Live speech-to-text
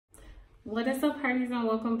What is up, parties, and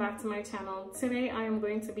welcome back to my channel. Today I am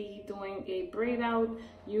going to be doing a braid out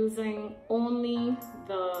using only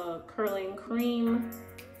the curling cream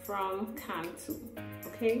from Cantu.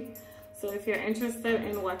 Okay, so if you're interested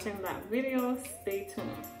in watching that video, stay tuned.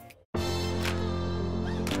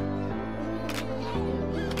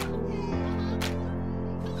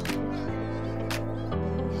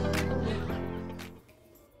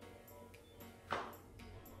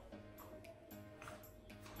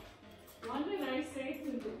 What did I say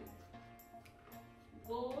to do?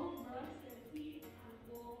 Go brush your teeth and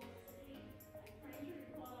go sleep. I try to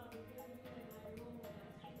recall I was getting in my room when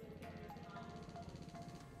I see the camera.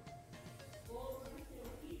 Go brush your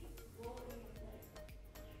teeth, go in bed.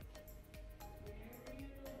 Wherever you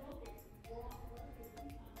go, go brush your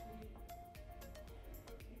teeth and sleep.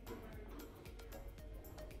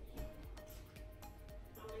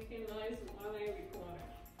 I'm making noise while I record.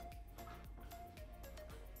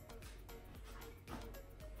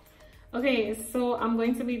 Okay, so I'm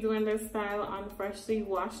going to be doing this style on freshly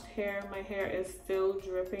washed hair. My hair is still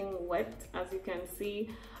dripping wet, as you can see.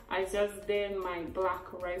 I just did my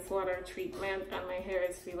black rice water treatment and my hair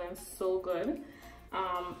is feeling so good.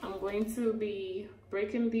 I'm going to be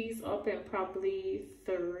breaking these up in probably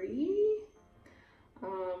 3.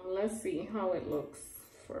 Let's see how it looks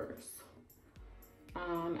first.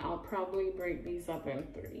 I'll probably break these up in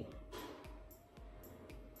 3.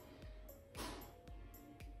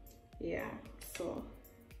 Yeah, so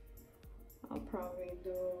I'll probably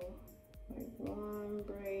do like 1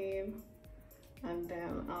 braid and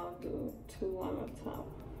then I'll do 2 on the top.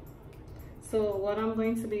 So what I'm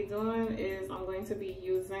going to be doing is I'm going to be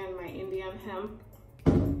using my Indian hemp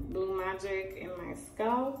Blue Magic in my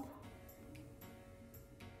scalp,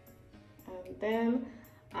 and then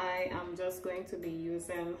I am just going to be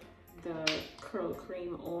using the curl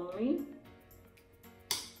cream only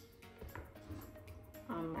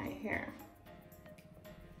on my hair.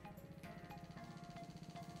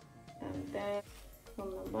 And then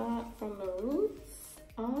from the back, from the roots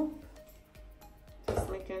up, just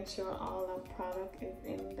making sure all that product is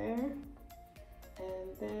in there.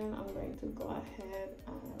 And then I'm going to go ahead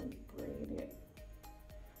and braid it.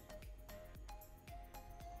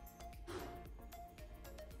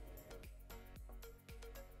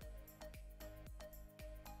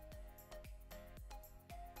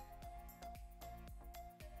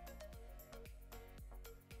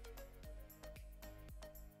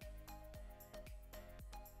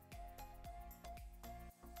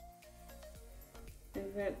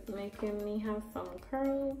 Is it making me have some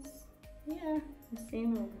curls? Yeah, I'm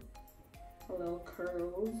seeing a little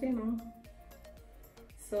curls, you know.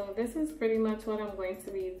 So this is pretty much what I'm going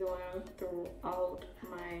to be doing throughout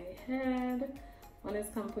my head. When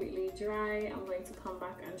it's completely dry, I'm going to come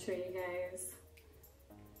back and show you guys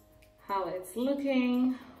how it's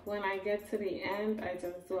looking. When I get to the end, I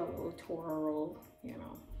just do a little twirl, you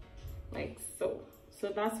know, like so. So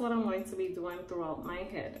that's what I'm going to be doing throughout my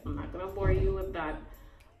head. I'm not gonna bore you with that,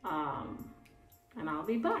 and I'll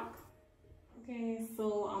be back. Okay,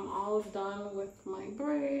 so I'm all done with my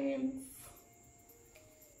braids.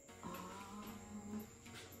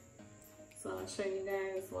 So I'll show you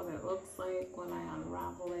guys what it looks like when I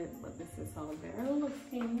unravel it, but this is how they're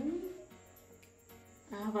looking.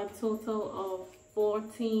 I have a total of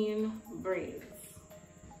 14 braids.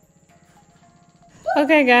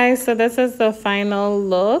 Okay guys, so this is the final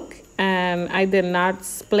look, and I did not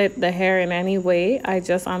split the hair in any way. I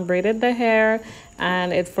just unbraided the hair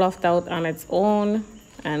and it fluffed out on its own,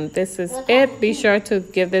 and this is it. Be sure to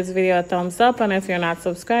give this video a thumbs up, and if you're not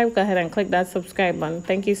subscribed, go ahead and click that subscribe button.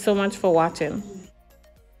 Thank you so much for watching.